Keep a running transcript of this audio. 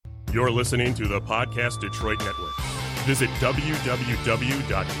You're listening to the Podcast Detroit Network. Visit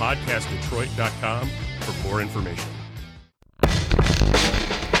www.podcastdetroit.com for more information.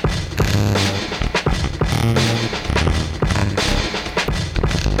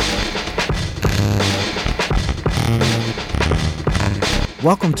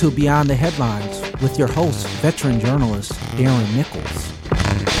 Welcome to Beyond the Headlines with your host, veteran journalist Darren Nichols.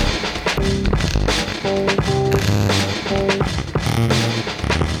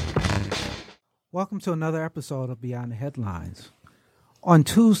 Welcome to another episode of Beyond the Headlines. On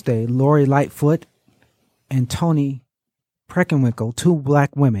Tuesday, Lori Lightfoot and Toni Preckwinkle, two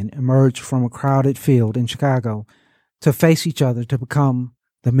black women, emerged from a crowded field in Chicago to face each other to become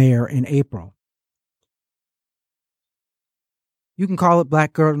the mayor in April. You can call it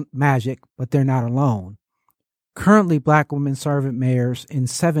black girl magic, but they're not alone. Currently, black women serve as mayors in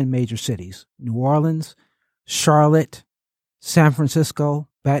 7 major cities: New Orleans, Charlotte, San Francisco,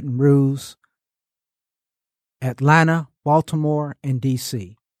 Baton Rouge, Atlanta, Baltimore, and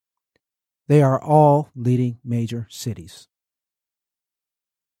D.C. They are all leading major cities.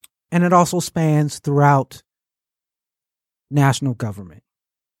 And it also spans throughout national government,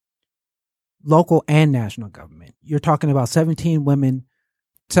 local and national government. You're talking about 17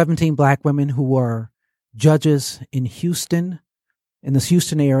 black women who were judges in Houston, in the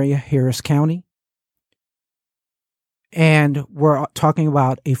Houston area, Harris County. And we're talking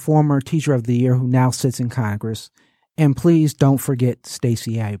about a former Teacher of the Year who now sits in Congress. And please don't forget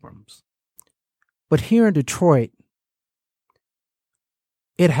Stacey Abrams. But here in Detroit,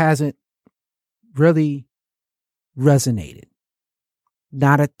 it hasn't really resonated.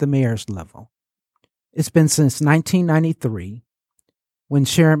 Not at the mayor's level. It's been since 1993 when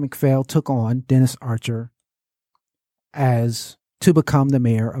Sharon McPhail took on Dennis Archer to become the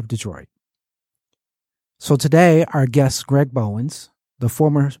mayor of Detroit. So today, our guest, Greg Bowens, the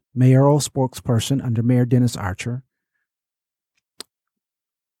former mayoral spokesperson under Mayor Dennis Archer,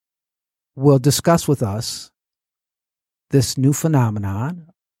 will discuss with us this new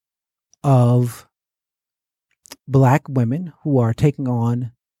phenomenon of black women who are taking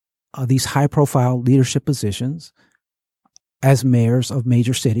on these high-profile leadership positions as mayors of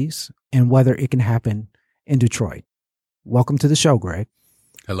major cities and whether it can happen in Detroit. Welcome to the show, Greg.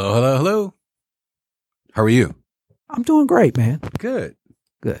 Hello, hello, hello. How are you? I'm doing great, man. Good.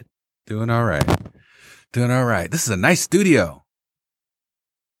 Doing all right. This is a nice studio.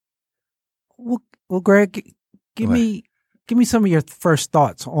 Well, Greg, give me some of your first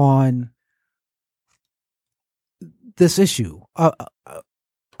thoughts on this issue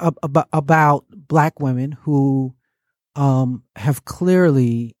about black women who have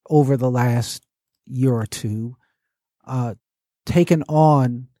clearly, over the last year or two, taken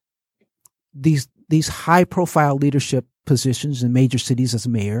on these high-profile leadership positions in major cities as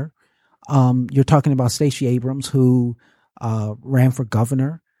mayor. You're talking about Stacey Abrams, who ran for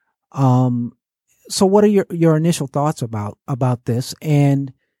governor. So what are your initial thoughts about this?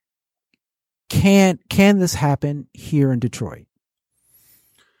 And can this happen here in Detroit?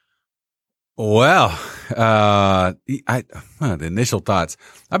 Well, the initial thoughts.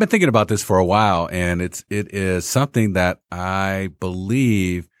 I've been thinking about this for a while, and it is something that I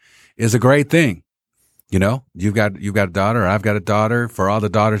believe is a great thing. You know, you've got a daughter, I've got a daughter. For all the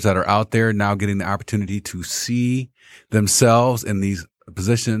daughters that are out there now getting the opportunity to see themselves in these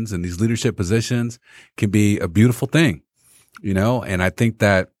positions and these leadership positions can be a beautiful thing, you know, and I think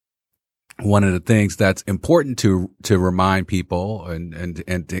that one of the things that's important to remind people and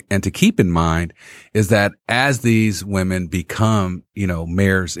to keep in mind is that as these women become, you know,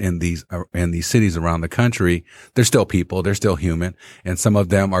 mayors in these cities around the country, they're still people, they're still human, and some of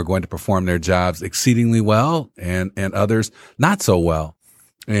them are going to perform their jobs exceedingly well and others not so well.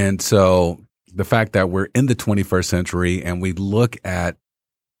 And so the fact that we're in the 21st century and we look at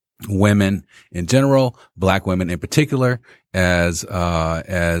women in general, black women in particular, as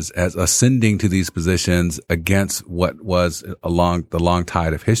ascending to these positions against what was along the long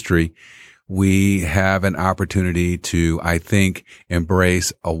tide of history, we have an opportunity to, I think,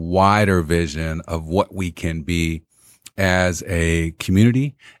 embrace a wider vision of what we can be as a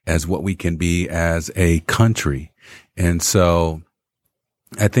community, as what we can be as a country. And so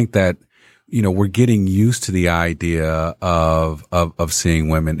I think that, you know, we're getting used to the idea of seeing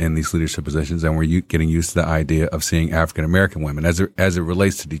women in these leadership positions, and we're getting used to the idea of seeing African American women. As it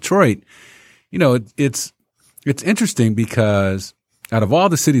relates to Detroit, you know, it's interesting because out of all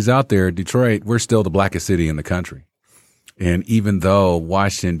the cities out there, Detroit, we're still the blackest city in the country. And even though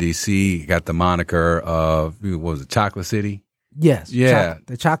Washington, D.C. got the moniker of, what was it, Chocolate City? Yes. Yeah.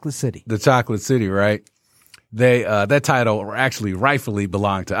 The Chocolate City. The Chocolate City, right? that title actually rightfully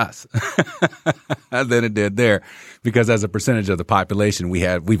belonged to us than it did there, because as a percentage of the population,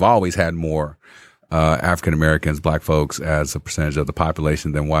 we've always had more African Americans, black folks as a percentage of the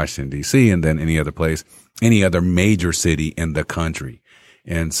population than Washington D.C. and than any other place, any other major city in the country.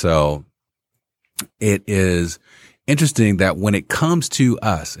 And so it is interesting that when it comes to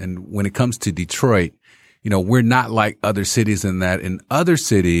us and when it comes to Detroit, we're not like other cities in that in other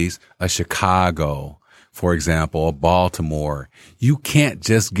cities, a Chicago, for example, a Baltimore, you can't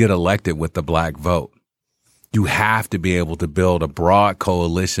just get elected with the black vote. You have to be able to build a broad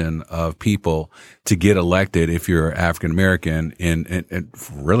coalition of people to get elected. If you're African American and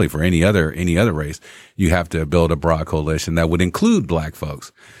really for any other race, you have to build a broad coalition that would include black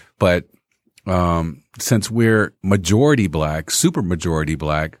folks. But since we're majority black, super majority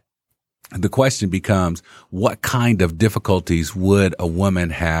black, the question becomes, what kind of difficulties would a woman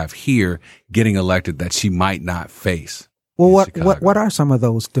have here getting elected that she might not face? Well, what are some of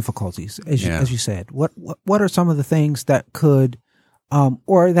those difficulties, as you said? What are some of the things that could,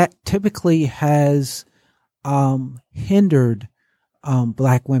 or that typically has hindered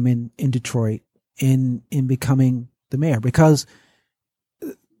black women in Detroit in becoming the mayor? Because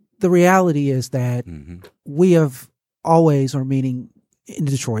the reality is that we have always, or meaning in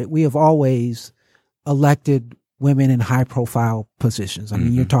Detroit, we have always elected women in high profile positions. I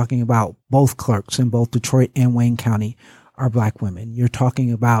mean, you're talking about both clerks in both Detroit and Wayne County are black women. You're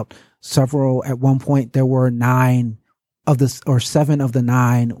talking about several, at one point there were 7 of the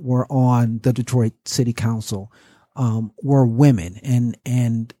 9 were on the Detroit City Council, were women.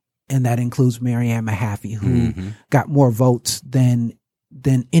 And that includes Marianne Mahaffey, who got more votes than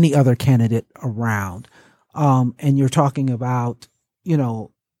any other candidate around. And you're talking about,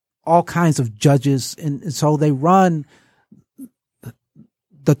 all kinds of judges. And so they run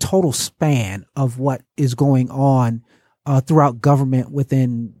the total span of what is going on throughout government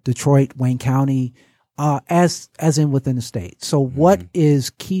within Detroit, Wayne County, as in within the state. So what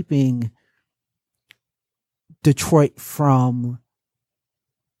is keeping Detroit from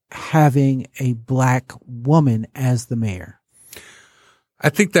having a black woman as the mayor? I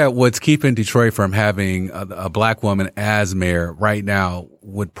think that what's keeping Detroit from having a black woman as mayor right now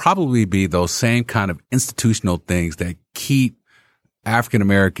would probably be those same kind of institutional things that keep African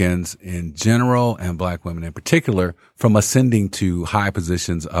Americans in general and black women in particular from ascending to high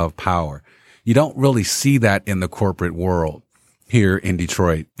positions of power. You don't really see that in the corporate world here in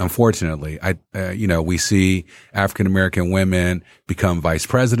Detroit. Unfortunately, we see African American women become vice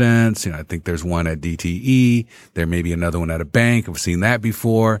presidents. I think there's one at DTE. There may be another one at a bank. I've seen that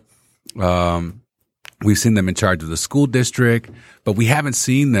before. We've seen them in charge of the school district, but we haven't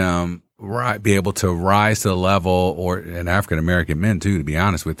seen them be able to rise to the level, and African American men too, to be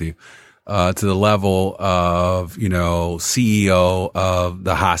honest with you, to the level of, CEO of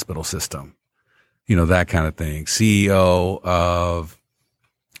the hospital system, that kind of thing. CEO of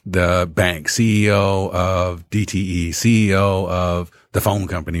the bank, CEO of DTE, CEO of the phone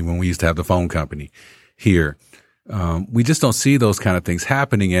company when we used to have the phone company here. We just don't see those kind of things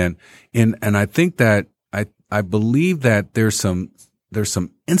happening. And I think that I believe that there's some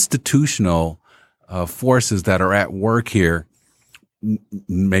institutional forces that are at work here,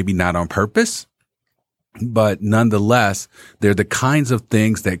 maybe not on purpose, but nonetheless, they're the kinds of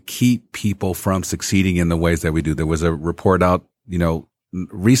things that keep people from succeeding in the ways that we do. There was a report out,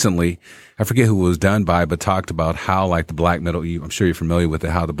 recently, I forget who it was done by, but talked about how like the black middle, I'm sure you're familiar with it,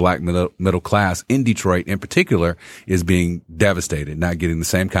 how the black middle class in Detroit in particular is being devastated, not getting the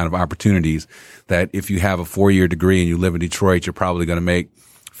same kind of opportunities that if you have a 4-year degree and you live in Detroit, you're probably going to make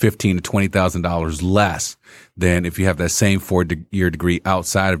 $15,000 to $20,000 less than if you have that same 4-year degree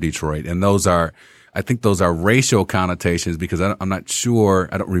outside of Detroit. And I think those are racial connotations because I'm not sure,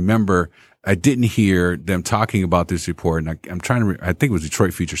 I don't remember, I didn't hear them talking about this report. And I'm trying to, I think it was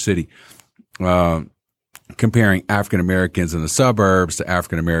Detroit Future City, comparing African Americans in the suburbs to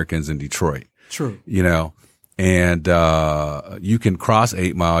African Americans in Detroit. True. And you can cross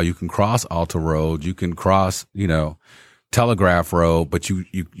 8 Mile, you can cross Alta Road, you can cross, Telegraph Road, but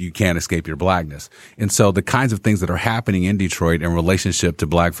you can't escape your blackness. And so the kinds of things that are happening in Detroit in relationship to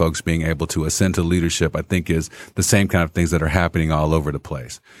black folks being able to ascend to leadership, I think is the same kind of things that are happening all over the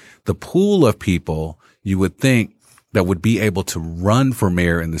place. The pool of people you would think that would be able to run for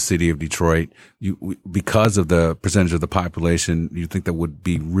mayor in the city of Detroit, because of the percentage of the population, you think that would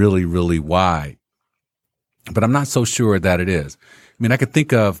be really, really wide. But I'm not so sure that it is. I mean, I could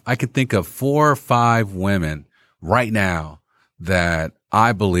think of 4 or 5 women right now that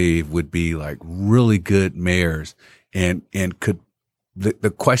I believe would be like really good mayors and could,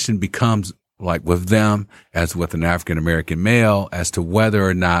 the question becomes like with them as with an African American male as to whether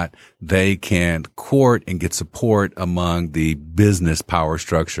or not they can court and get support among the business power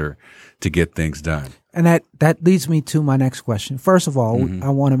structure to get things done. And that leads me to my next question. First of all, I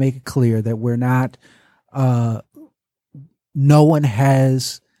want to make it clear that we're not, no one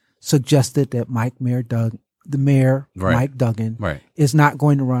has suggested that Mike Duggan is not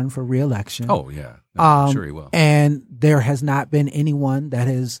going to run for re-election. Oh, yeah. No, I'm sure he will. And there has not been anyone that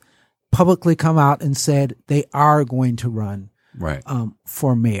has publicly come out and said they are going to run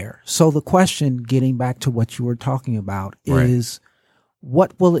for mayor. So the question, getting back to what you were talking about, is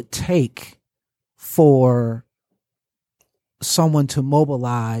what will it take for someone to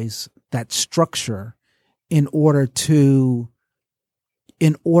mobilize that structure in order to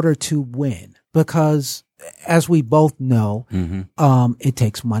win? Because as we both know, it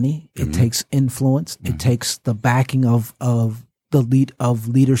takes money, it takes influence, it takes the backing of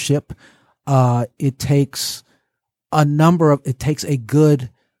leadership. It takes a good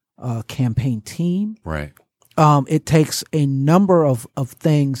campaign team. Right. It takes a number of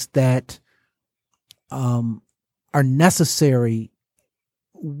things that are necessary.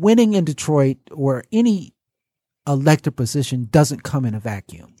 Winning in Detroit or any elected position doesn't come in a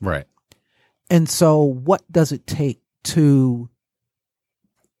vacuum. Right. And so what does it take to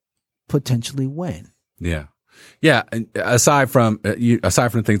potentially win? Yeah. Yeah. And aside from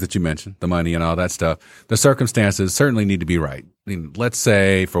the things that you mentioned, the money and all that stuff, the circumstances certainly need to be right. I mean, let's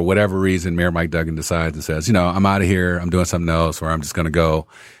say for whatever reason, Mayor Mike Duggan decides and says, I'm out of here. I'm doing something else, or I'm just going to go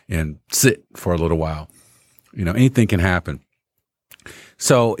and sit for a little while. Anything can happen.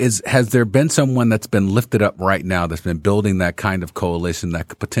 So has there been someone that's been lifted up right now that's been building that kind of coalition that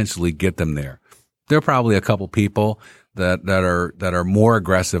could potentially get them there? There are probably a couple people that are more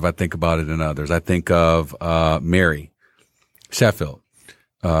aggressive, I think, about it than others. I think of Mary Sheffield,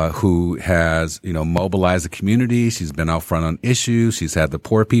 who has, mobilized the community. She's been out front on issues. She's had the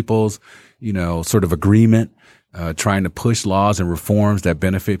poor people's, sort of agreement, trying to push laws and reforms that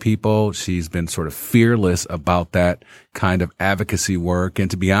benefit people. She's been sort of fearless about that kind of advocacy work.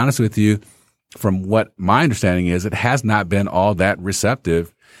 And to be honest with you, from what my understanding is, it has not been all that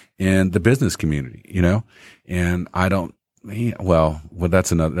receptive in the business community, and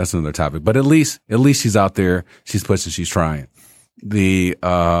that's another topic, but at least she's out there, she's pushing, she's trying.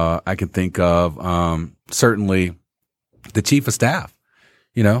 I can think of, certainly the chief of staff,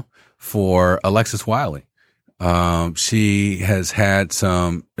 for Alexis Wiley. She has had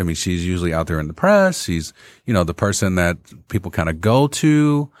she's usually out there in the press. She's, the person that people kind of go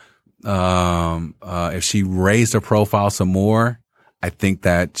to. If she raised her profile some more, I think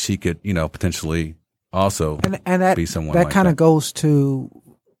that she could, potentially also and that, be someone that like kind of goes to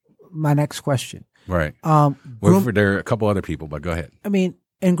my next question. Right. There are a couple other people, but go ahead. I mean,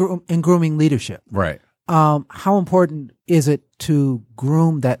 in grooming leadership. Right. How important is it to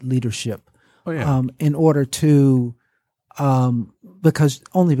groom that leadership? Oh, yeah. In order to, because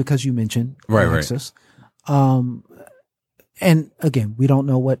you mentioned Alexis. And again, we don't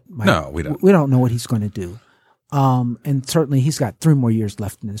know what we don't know what he's going to do. And certainly he's got 3 more years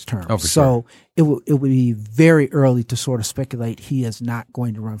left in his term. Oh, for so sure. It would be very early to sort of speculate he is not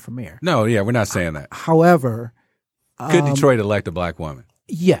going to run for mayor. No, yeah, we're not saying that. However, could Detroit elect a black woman?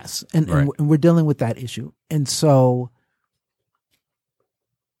 Yes. And we're dealing with that issue. And so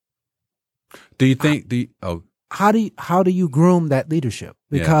do you think how do you groom that leadership?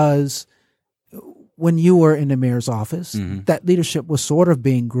 Because when you were in the mayor's office, that leadership was sort of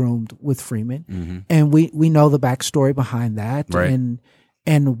being groomed with Freeman. And we know the backstory behind that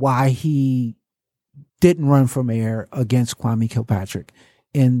and why he didn't run for mayor against Kwame Kilpatrick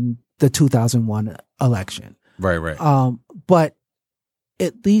in the 2001 election. Right. But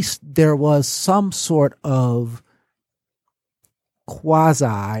at least there was some sort of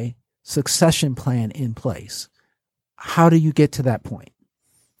quasi succession plan in place. How do you get to that point?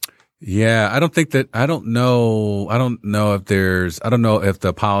 Yeah, I don't know if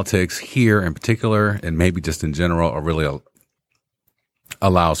the politics here in particular, and maybe just in general, are really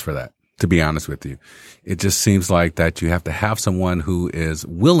allows for that, to be honest with you. It just seems like that you have to have someone who is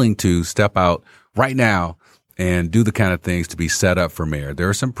willing to step out right now and do the kind of things to be set up for mayor. There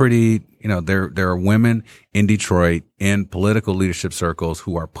are some pretty, there are women in Detroit in political leadership circles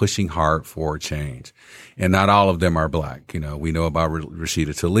who are pushing hard for change. And not all of them are black. We know about Rashida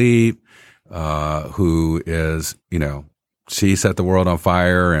Tlaib, who is, she set the world on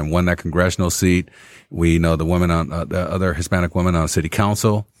fire and won that congressional seat. We know the woman the other Hispanic woman on city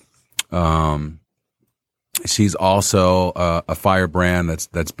council. She's also a firebrand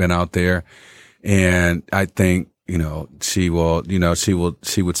that's been out there. And I think, she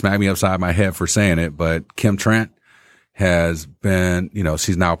would smack me upside my head for saying it, but Kim Trent has been,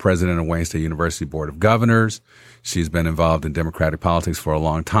 she's now president of Wayne State University Board of Governors. She's been involved in Democratic politics for a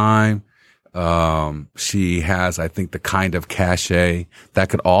long time. She has, I think, the kind of cachet that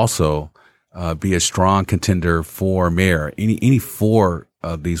could also be a strong contender for mayor. Any four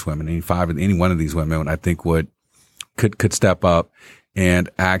of these women, any one of these women, I think could step up and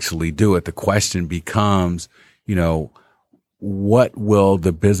actually do it. The question becomes, what will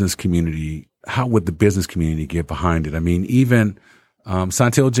the business community, how would the business community get behind it? I mean, even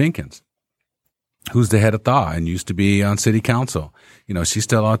Santil Jenkins, who's the head of THAW and used to be on city council, she's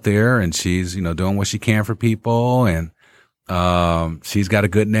still out there and she's, doing what she can for people, and she's got a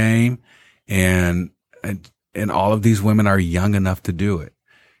good name, and all of these women are young enough to do it.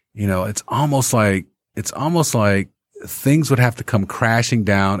 It's almost like things would have to come crashing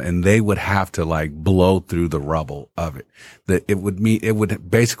down and they would have to like blow through the rubble of it. That it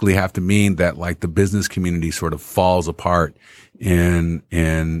would basically have to mean that like the business community sort of falls apart in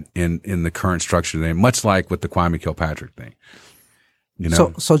the current structure there, much like with the Kwame Kilpatrick thing.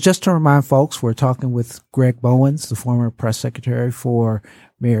 So just to remind folks, we're talking with Greg Bowens, the former press secretary for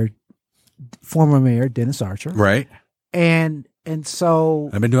former Mayor Dennis Archer. Right. And so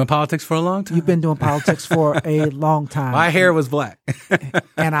I've been doing politics for a long time. You've been doing politics for a long time. My hair was black,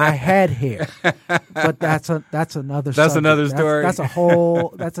 and I had hair, but that's another. That's another story.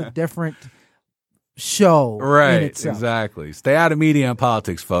 That's a different show. Right. In itself. Exactly. Stay out of media and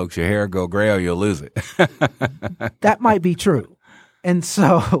politics, folks. Your hair go gray or you'll lose it. That might be true, and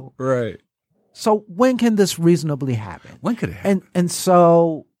so right. So when can this reasonably happen? When could it happen? And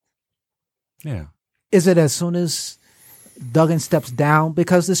so, yeah, is it as soon as Duggan steps down?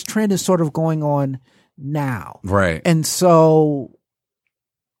 Because this trend is sort of going on now. Right. And so,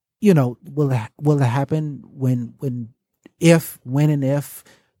 will it happen when and if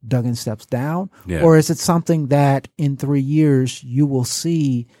Duggan steps down? Yeah. Or is it something that in 3 years you will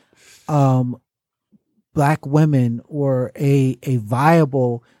see black women or a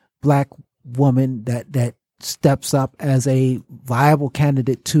viable black woman that steps up as a viable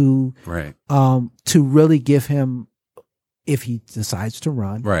candidate to really give him, if he decides to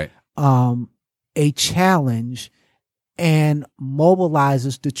run, a challenge, and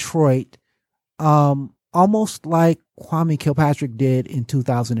mobilizes Detroit, almost like Kwame Kilpatrick did in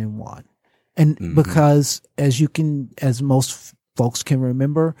 2001. And because as most folks can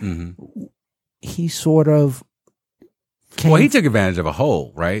remember, he sort of he took advantage of a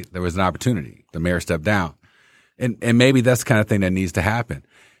hole, right? There was an opportunity. The mayor stepped down. And maybe that's the kind of thing that needs to happen.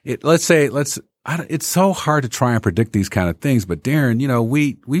 It's so hard to try and predict these kind of things, but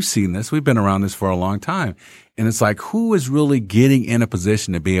Darren, we've seen this. We've been around this for a long time. And it's like, who is really getting in a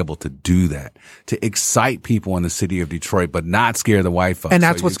position to be able to do that, to excite people in the city of Detroit, but not scare the white folks? And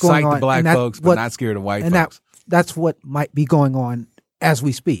that's what's going on. Excite the black folks, but not scare the white folks. That's what might be going on as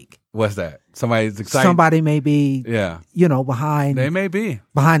we speak. What's that? Somebody's excited. Somebody may be, behind. They may be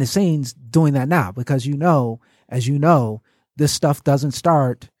behind the scenes doing that now, because as you know, this stuff doesn't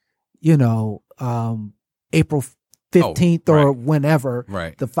start, April 15th or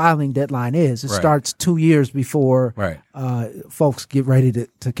whenever the filing deadline is. It starts 2 years before folks get ready to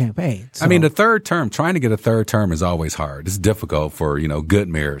campaign. So, I mean, trying to get a third term is always hard. It's difficult for, good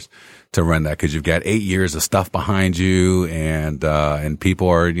mayors to run that, because you've got 8 years of stuff behind you, and people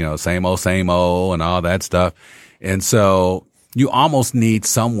are, same old, and all that stuff. And so you almost need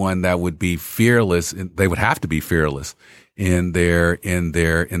someone that would be fearless. They would have to be fearless in their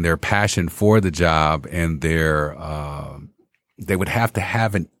passion for the job, and they would have to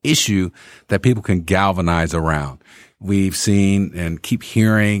have an issue that people can galvanize around. We've seen and keep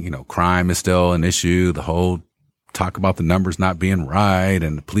hearing, crime is still an issue. The whole talk about the numbers not being right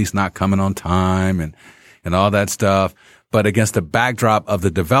and the police not coming on time and all that stuff. But against the backdrop of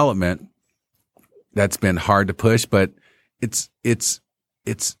the development, that's been hard to push, but things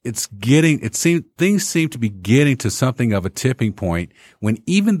seem to be getting to something of a tipping point, when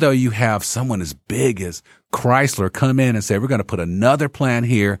even though you have someone as big as Chrysler come in and say, we're going to put another plant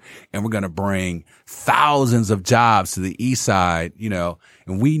here and we're going to bring thousands of jobs to the east side,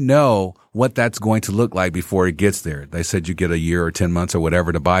 and we know what that's going to look like before it gets there. They said you get a year or 10 months or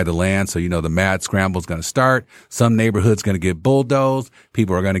whatever to buy the land. So, the mad scramble is going to start. Some neighborhood's going to get bulldozed.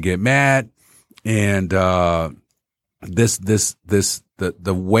 People are going to get mad. And, the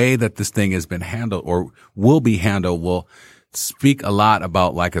way that this thing has been handled or will be handled will speak a lot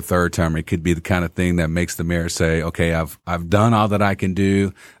about like a third term. It could be the kind of thing that makes the mayor say, okay, I've done all that I can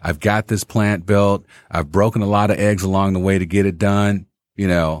do. I've got this plant built. I've broken a lot of eggs along the way to get it done.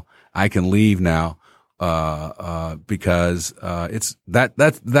 I can leave now. because it's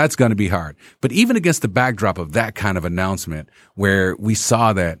that's going to be hard. But even against the backdrop of that kind of announcement, where we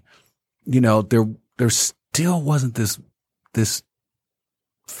saw that, there still wasn't this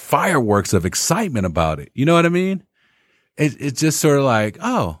fireworks of excitement about it. You know what I mean? It's just sort of like,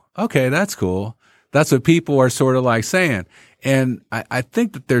 oh, okay, that's cool. That's what people are sort of like saying. And I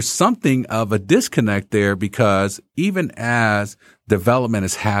think that there's something of a disconnect there, because even as development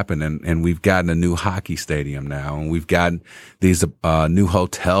has happened and we've gotten a new hockey stadium now, and we've gotten these new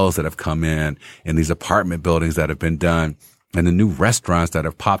hotels that have come in, and these apartment buildings that have been done, and the new restaurants that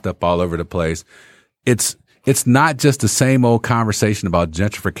have popped up all over the place, it's not just the same old conversation about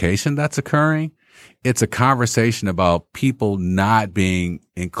gentrification that's occurring. It's a conversation about people not being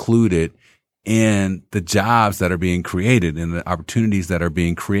included in the jobs that are being created and the opportunities that are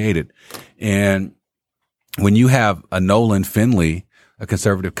being created. And when you have a Nolan Finley, a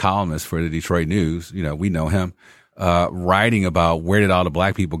conservative columnist for the Detroit News, we know him, writing about where did all the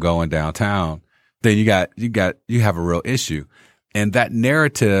black people go in downtown, then you have a real issue. And that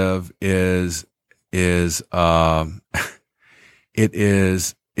narrative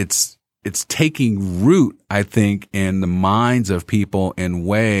it's taking root, I think, in the minds of people in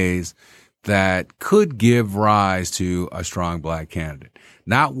ways that could give rise to a strong black candidate.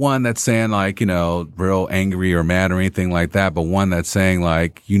 Not one that's saying like, real angry or mad or anything like that, but one that's saying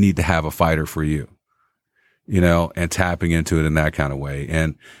like, you need to have a fighter for you, and tapping into it in that kind of way.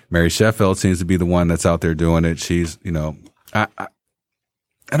 And Mary Sheffield seems to be the one that's out there doing it. She's, I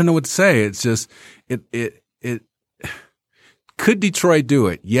don't know what to say. It's just, could Detroit do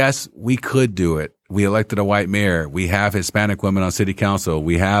it? Yes, we could do it. We elected a white mayor. We have Hispanic women on city council.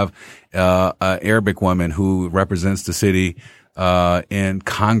 We have an Arabic woman who represents the city in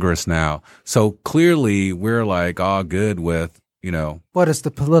Congress now. So clearly we're like all good with, What is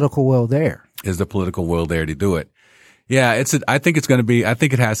the political will there? Is the political will there to do it? Yeah, I think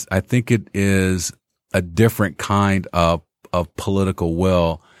it is a different kind of political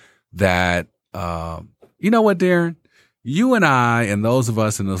will that, you know what, Darren? You and I, and those of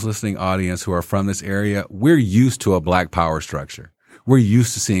us in this listening audience who are from this area, we're used to a black power structure. We're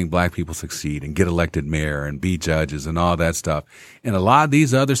used to seeing black people succeed and get elected mayor and be judges and all that stuff. In a lot of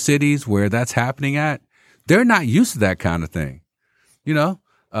these other cities where that's happening at, they're not used to that kind of thing.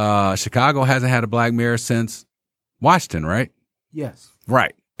 Chicago hasn't had a black mayor since Washington, right? Yes.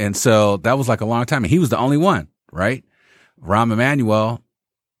 Right. And so that was like a long time. And he was the only one, right? Rahm Emanuel,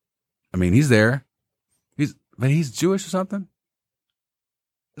 he's there. But he's Jewish or something?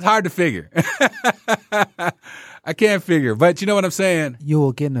 It's hard to figure. I can't figure. But you know what I'm saying? You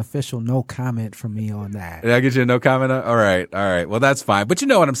will get an official no comment from me on that. Did I get you a no comment? All right. Well, that's fine. But you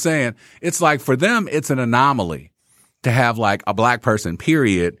know what I'm saying? It's like for them, it's an anomaly to have like a black person,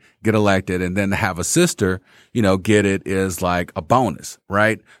 period, get elected, and then to have a sister, get it is like a bonus,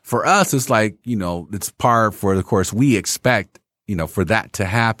 right? For us, it's like, it's par for the course. We expect, for that to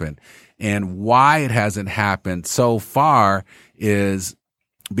happen. And why it hasn't happened so far is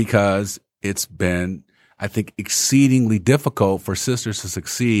because it's been, I think, exceedingly difficult for sisters to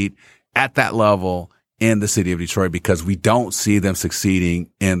succeed at that level in the city of Detroit, because we don't see them succeeding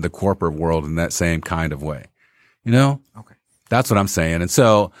in the corporate world in that same kind of way. Okay. That's what I'm saying. And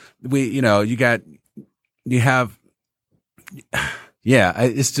so it's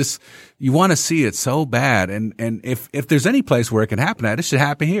just, you want to see it so bad. And if there's any place where it can happen at, it should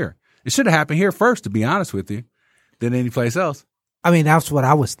happen here. It should have happened here first, to be honest with you, than any place else. That's what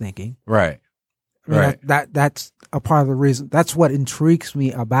I was thinking. Right. Right. That's a part of the reason. That's what intrigues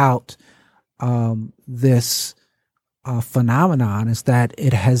me about this phenomenon, is that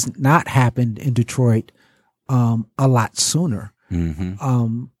it has not happened in Detroit a lot sooner.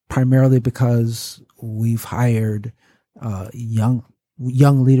 Mm-hmm. Primarily because we've hired young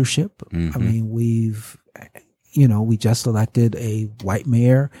leadership. Mm-hmm. We just elected a white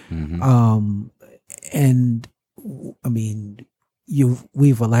mayor. Mm-hmm.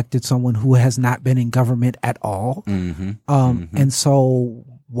 We've elected someone who has not been in government at all. Mm-hmm. And so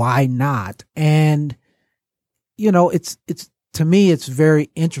why not? And, it's to me, it's very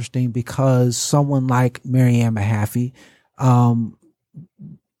interesting because someone like Marianne Mahaffey,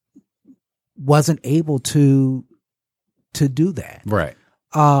 wasn't able to do that. Right.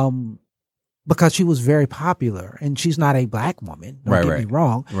 Because she was very popular, and she's not a black woman. Don't get me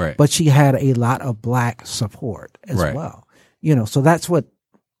wrong. Right. But she had a lot of black support as well. So that's what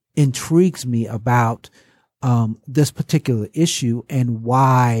intrigues me about this particular issue, and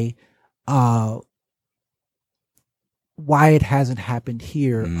why it hasn't happened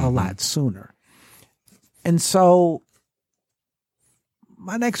here a lot sooner. And so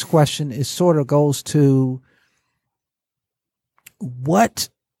my next question is sort of goes to what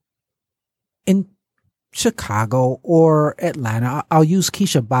in Chicago or Atlanta, I'll use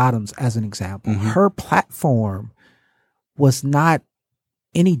Keisha Bottoms as an example. Mm-hmm. Her platform was not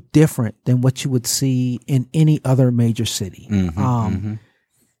any different than what you would see in any other major city.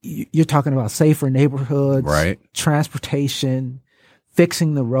 You're talking about safer neighborhoods, right? Transportation,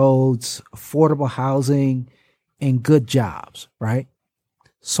 fixing the roads, affordable housing, and good jobs, right?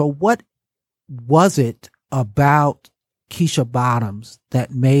 So what was it about Keisha Bottoms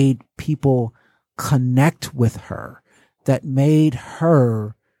that made people connect with her, that made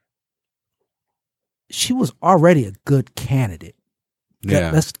her, she was already a good candidate.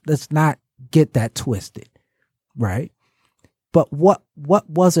 Yeah. Let's not get that twisted, right? But what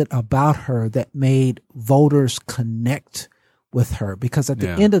was it about her that made voters connect with her? Because at the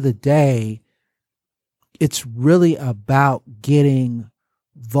end of the day, it's really about getting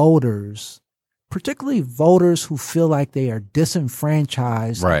voters, particularly voters who feel like they are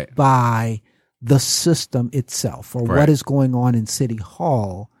disenfranchised by the system itself or what is going on in City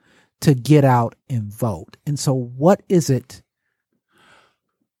Hall, to get out and vote. And so what is it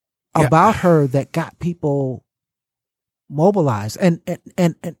about her that got people mobilized? And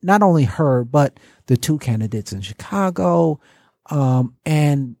not only her, but the two candidates in Chicago,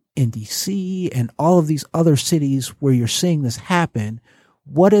 and in DC and all of these other cities where you're seeing this happen.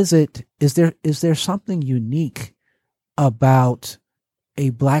 What is it? Is there something unique about a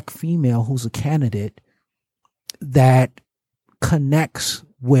Black female who's a candidate that connects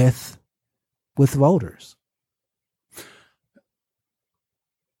with voters?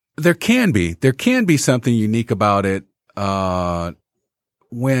 There can be something unique about it,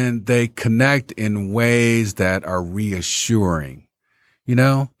 when they connect in ways that are reassuring,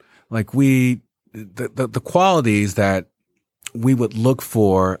 like the qualities that we would look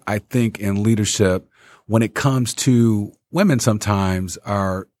for, I think, in leadership when it comes to women sometimes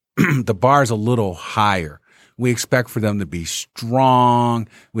are the bar's a little higher. We expect for them to be strong.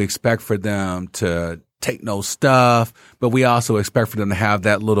 We expect for them to take no stuff, but we also expect for them to have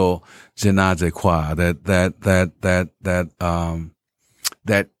that little je ne sais quoi,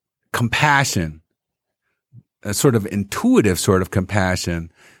 that compassion, a sort of intuitive sort of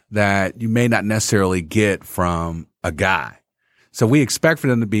compassion that you may not necessarily get from a guy. So we expect for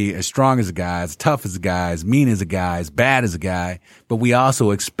them to be as strong as a guy, as tough as a guy, as mean as a guy, as bad as a guy, but we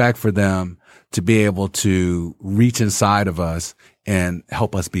also expect for them to be able to reach inside of us and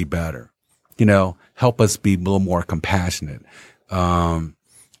help us be better, help us be a little more compassionate. And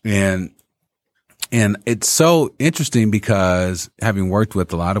it's so interesting because having worked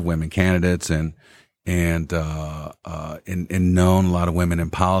with a lot of women candidates and known a lot of women in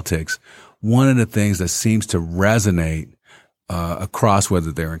politics, one of the things that seems to resonate across,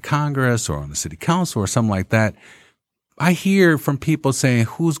 whether they're in Congress or on the city council or something like that, I hear from people saying,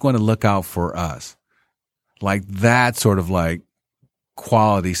 who's going to look out for us? Like that sort of like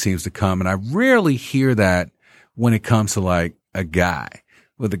quality seems to come. And I rarely hear that when it comes to like a guy.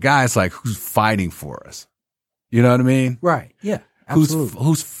 With a guy, it's like, who's fighting for us? You know what I mean? Right. Yeah. Absolutely.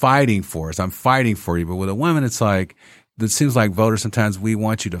 Who's fighting for us? I'm fighting for you. But with a woman, it's like, it seems like voters, sometimes we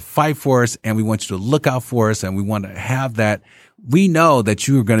want you to fight for us and we want you to look out for us and we want to have that. We know that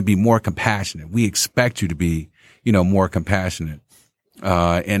you are going to be more compassionate. We expect you to be, more compassionate,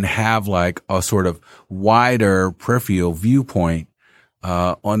 and have like a sort of wider peripheral viewpoint,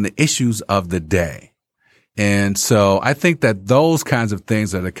 on the issues of the day. And so I think that those kinds of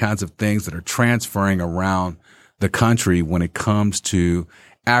things are the kinds of things that are transferring around the country when it comes to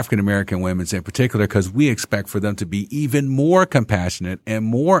African American women in particular, because we expect for them to be even more compassionate and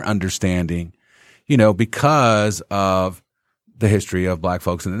more understanding, because of the history of Black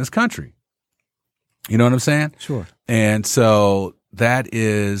folks in this country. You know what I'm saying? Sure. And so that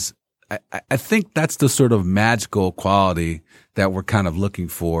is, I think that's the sort of magical quality that we're kind of looking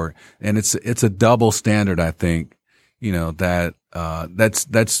for. And it's a double standard, I think,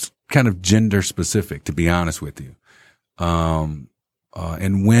 that's kind of gender specific, to be honest with you. And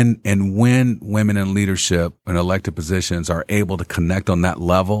when women in leadership and elected positions are able to connect on that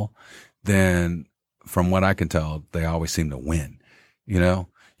level, then from what I can tell, they always seem to win. You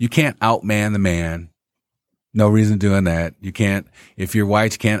can't outman the man. No reason doing that. You can't, if you're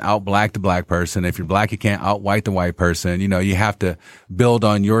white, you can't out-black the Black person. If you're Black, you can't out-white the white person. You have to build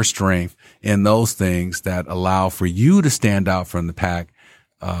on your strength in those things that allow for you to stand out from the pack,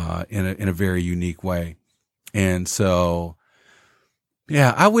 in a very unique way. And so,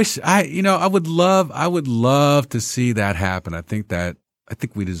 yeah, I would love to see that happen. I think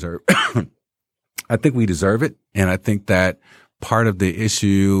we deserve, I think we deserve it. And I think that part of the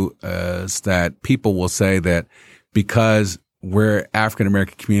issue is that people will say that because we're African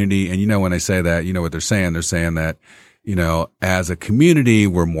American community, and when they say that, you know what they're saying? They're saying that, as a community,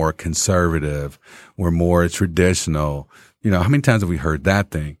 we're more conservative, we're more traditional. How many times have we heard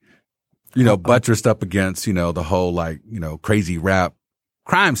that thing? Buttressed up against, the whole crazy rap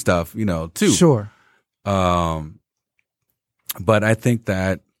crime stuff, too. Sure. But I think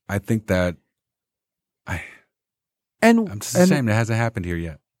that I'm just ashamed it hasn't happened here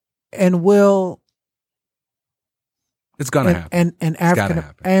yet. And will it's gonna happen.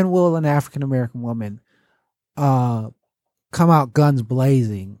 And will an African American woman come out guns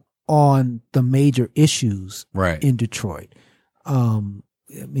blazing on the major issues right in Detroit?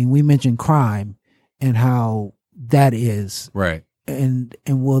 We mentioned crime and how that is right. And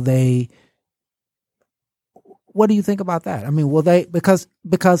will they? What do you think about that? Will they? Because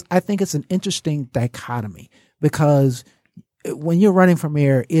I think it's an interesting dichotomy. Because when you're running for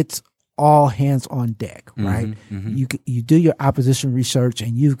mayor, it's all hands on deck, right? Mm-hmm. You do your opposition research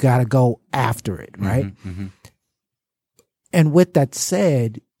and you've got to go after it, right? Mm-hmm. And with that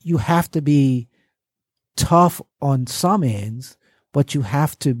said, you have to be tough on some ends, but you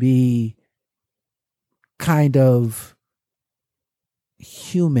have to be kind of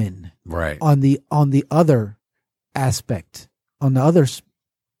human, right? On the other aspect, on the other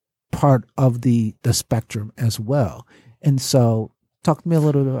part of the spectrum as well. And so, talk to me a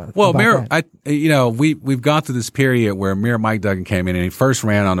little bit about Mayor, that. we've gone through this period where Mayor Mike Duggan came in and he first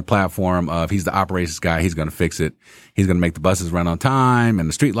ran on the platform of he's the operations guy, he's going to fix it, he's going to make the buses run on time and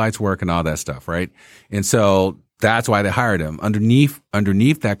the street lights work and all that stuff, right? And so that's why they hired him. Underneath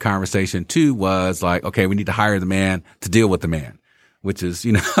that conversation too was like, okay, we need to hire the man to deal with the man, which is,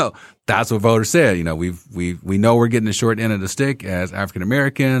 that's what voters said. We know we're getting the short end of the stick as African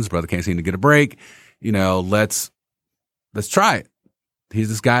Americans. Brother can't seem to get a break. Let's try it.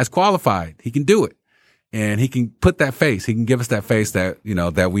 This guy's qualified. He can do it. And he can put that face. He can give us that face that,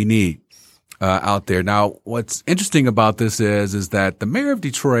 that we need, out there. Now, what's interesting about this is that the mayor of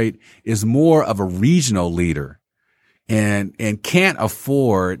Detroit is more of a regional leader and can't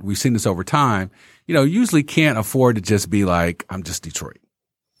afford, we've seen this over time, usually can't afford to just be like, I'm just Detroit,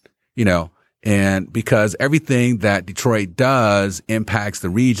 and because everything that Detroit does impacts the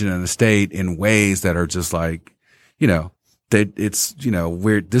region and the state in ways that are just like, that it's,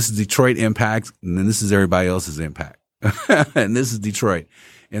 this is Detroit impact and then this is everybody else's impact. And this is Detroit.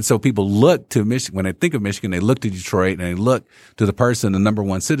 And so people look to Michigan, when they think of Michigan, they look to Detroit and they look to the person, the number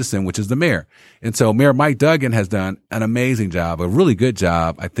one citizen, which is the mayor. And so Mayor Mike Duggan has done an amazing job, a really good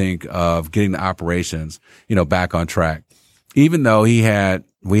job, I think, of getting the operations, back on track. Even though we had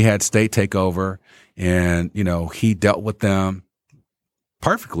state takeover and, he dealt with them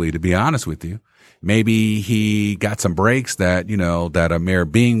perfectly, to be honest with you. Maybe he got some breaks that, that a Mayor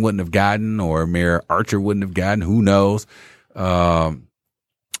Bing wouldn't have gotten or Mayor Archer wouldn't have gotten. Who knows?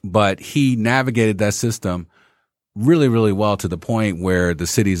 But he navigated that system really, really well to the point where the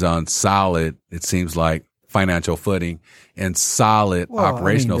city's on solid, it seems like, financial footing and solid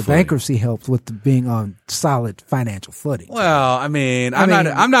operational the footing. Bankruptcy helps with being on solid financial footing. Well,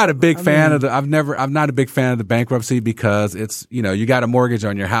 I'm not a big fan of I'm not a big fan of the bankruptcy because it's, you got a mortgage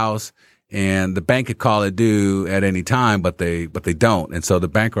on your house and the bank could call it due at any time, but they don't. And so the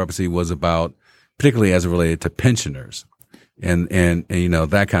bankruptcy was about, particularly as it related to pensioners and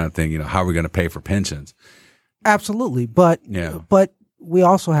that kind of thing, how are we going to pay for pensions? Absolutely. But we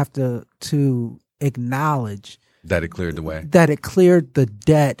also have to acknowledge that it cleared the way, that it cleared the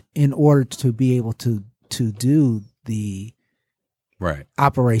debt in order to be able to do the right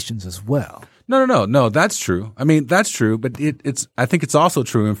operations as well. No, that's true. That's true, but I think it's also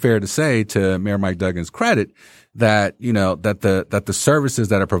true and fair to say, to Mayor Mike Duggan's credit, that, that the services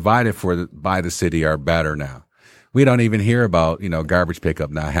that are provided by the city are better now. We don't even hear about, garbage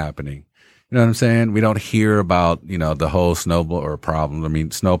pickup not happening. You know what I'm saying? We don't hear about, the whole snow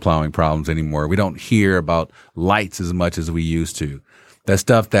plowing problems anymore. We don't hear about lights as much as we used to. That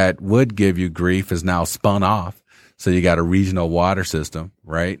stuff that would give you grief is now spun off. So you got a regional water system,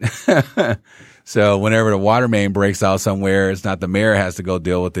 right? So whenever the water main breaks out somewhere, it's not the mayor has to go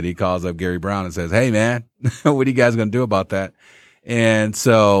deal with it. He calls up Gary Brown and says, hey man, what are you guys going to do about that? And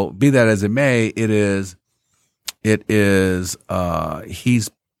so be that as it may, it is, he's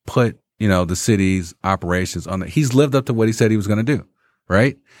put, the city's operations on he's lived up to what he said he was going to do.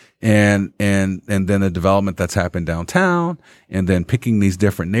 Right. And then the development that's happened downtown and then picking these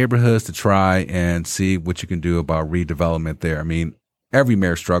different neighborhoods to try and see what you can do about redevelopment there. Every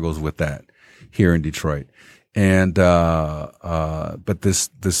mayor struggles with that here in Detroit. And, but this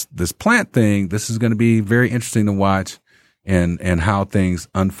plant thing, this is going to be very interesting to watch, and how things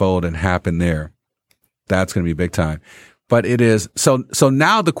unfold and happen there. That's going to be big time. But it is so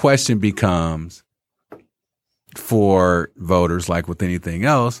now the question becomes for voters, like with anything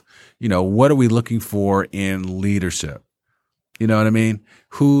else, what are we looking for in leadership? You know what I mean?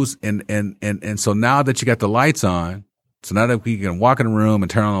 And so now that you got the lights on, so now that we can walk in the room and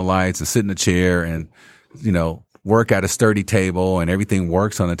turn on the lights and sit in a chair and, work at a sturdy table and everything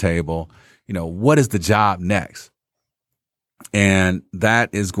works on the table, what is the job next? And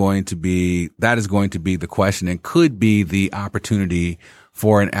that is going to be the question, and could be the opportunity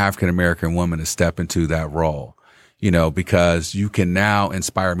for an African American woman to step into that role, because you can now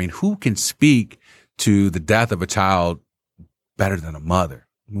inspire. I mean, who can speak to the death of a child better than a mother?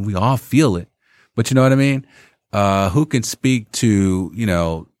 I mean, we all feel it, but you know what I mean? Who can speak to,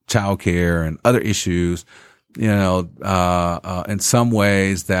 childcare and other issues, in some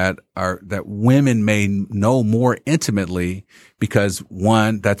ways that women may know more intimately, because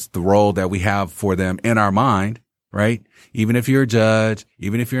one, that's the role that we have for them in our mind, right? Even if you're a judge,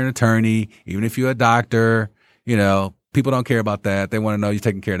 even if you're an attorney, even if you're a doctor, people don't care about that. They want to know you're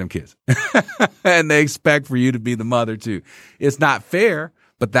taking care of them kids and they expect for you to be the mother too. It's not fair,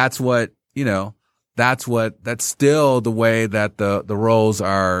 but that's still the way that the roles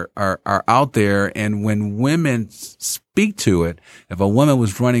are out there. And when women speak to it, if a woman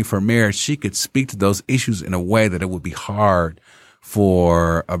was running for mayor, she could speak to those issues in a way that it would be hard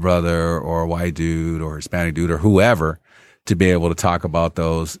for a brother or a white dude or Hispanic dude or whoever to be able to talk about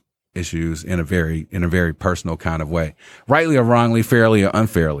those issues in a very personal kind of way, rightly or wrongly, fairly or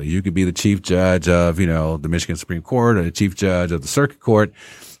unfairly. You could be the chief judge of, the Michigan Supreme Court or the chief judge of the circuit court,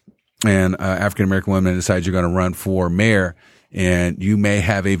 and African American women decide you're going to run for mayor, and you may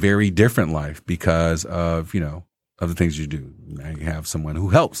have a very different life because of, of the things you do. You have someone who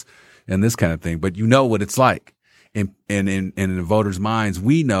helps and this kind of thing, but what it's like. And in the voters' minds,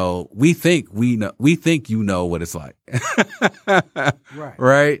 we think what it's like. Right.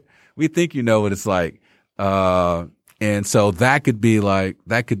 Right? We think what it's like. And so that could be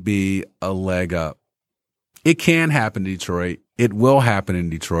a leg up. It can happen in Detroit. It will happen in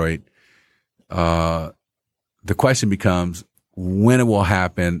Detroit. The question becomes when it will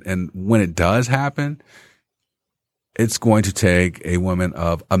happen, and when it does happen, it's going to take a woman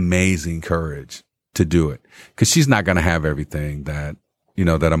of amazing courage to do it, because she's not going to have everything that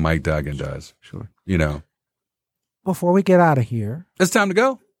a Mike Duggan does. Sure. Before we get out of here, it's time to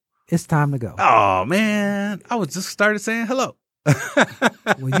go. It's time to go. Oh man, I was just started saying hello.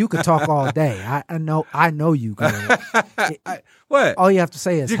 Well, you could talk all day. I know you could. What? All you have to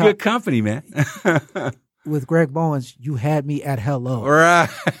say is you're good company, man. With Greg Bowens, you had me at hello. Right.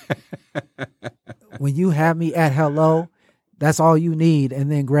 When you have me at hello, that's all you need,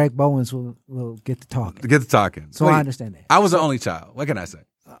 and then Greg Bowens will get to talking. Get to talking. So I understand that. I was the only child. What can I say?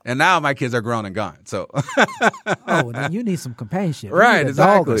 And now my kids are grown and gone. So, then you need some companionship. Right, you need a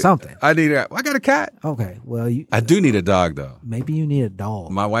exactly. dog or something. I got a cat. Okay, well, I do need a dog though. Maybe you need a dog.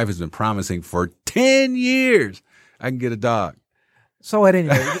 My wife has been promising for 10 years I can get a dog. So at any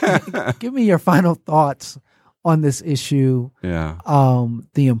rate, give me your final thoughts on this issue. Yeah.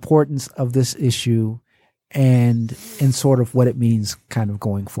 The importance of this issue, and sort of what it means, kind of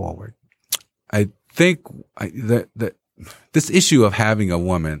going forward. I think that this issue of having a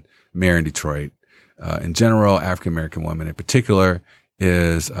woman mayor in Detroit, in general, African American women in particular,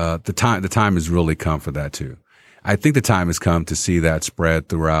 is the time has really come for that too. I think the time has come to see that spread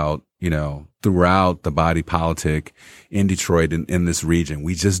throughout the body politic in Detroit and in this region.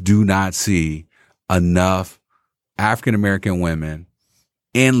 We just do not see enough African American women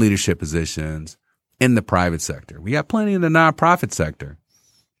in leadership positions in the private sector. We have plenty in the nonprofit sector,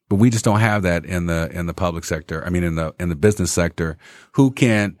 but we just don't have that in the public sector. I mean, in the business sector, who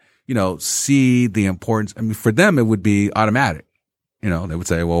can, see the importance. I mean, for them, it would be automatic. They would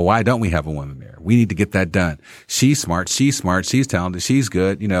say, well, why don't we have a woman mayor? We need to get that done. She's smart, she's talented, she's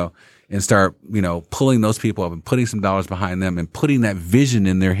good, and start, pulling those people up and putting some dollars behind them and putting that vision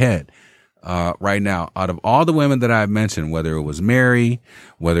in their head. Right now, out of all the women that I've mentioned, whether it was Mary,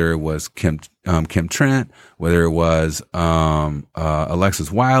 whether it was Kim Trent, whether it was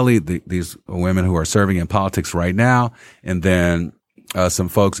Alexis Wiley, these women who are serving in politics right now, and then some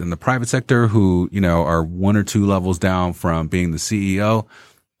folks in the private sector who are one or two levels down from being the CEO,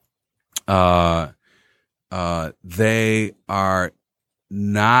 they are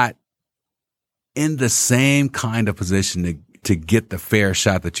not in the same kind of position to get the fair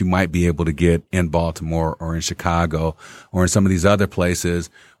shot that you might be able to get in Baltimore or in Chicago or in some of these other places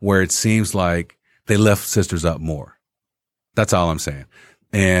where it seems like they lift sisters up more. That's all I'm saying.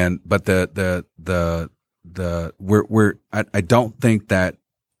 But the I don't think that,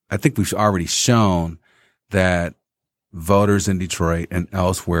 I think we've already shown that voters in Detroit and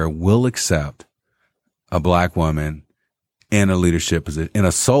elsewhere will accept a black woman in a leadership position, in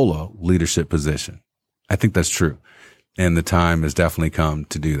a solo leadership position. I think that's true. And the time has definitely come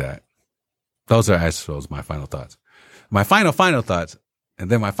to do that. Those are, I suppose, my final thoughts. My final thoughts. And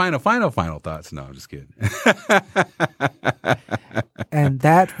then my final thoughts. No, I'm just kidding. And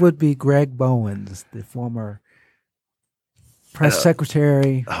that would be Greg Bowens, the former press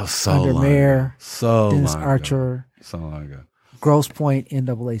secretary under Mayor Dennis Archer. So long ago. Grosse Pointe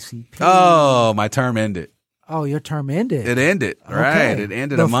NAACP. Oh, my term ended. Oh, your term ended. It ended. Right. It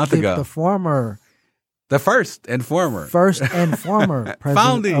ended a month ago. The first and former president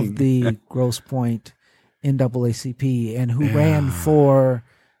of the Grosse Pointe NAACP, and who ran for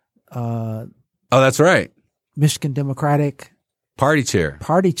that's right, Michigan Democratic Party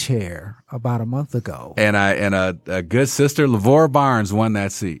chair about a month ago. And a good sister, LaVora Barnes, won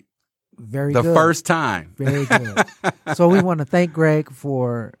that seat. Very good. The first time. Very good. So we want to thank Greg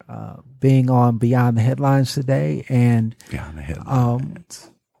for being on Beyond the Headlines today. And Beyond the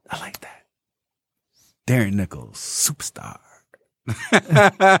Headlines. I like that. Darren Nichols, superstar.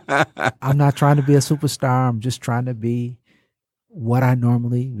 I'm not trying to be a superstar. I'm just trying to be what I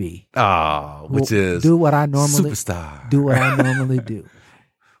normally be. Oh, which is do what I normally superstar. Do what I normally do.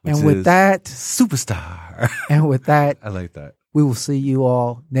 And with that, superstar. And with that, I like that. We will see you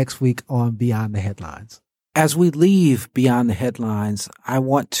all next week on Beyond the Headlines. As we leave Beyond the Headlines, I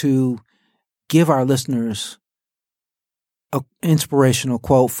want to give our listeners an inspirational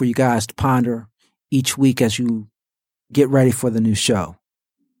quote for you guys to ponder each week as you get ready for the new show.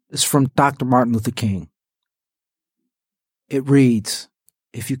 It's from Dr. Martin Luther King. It reads,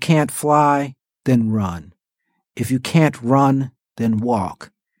 "If you can't fly, then run. If you can't run, then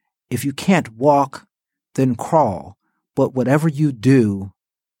walk. If you can't walk, then crawl. But whatever you do,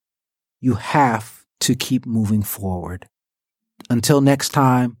 you have to keep moving forward." Until next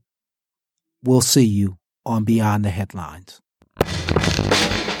time, we'll see you on Beyond the Headlines.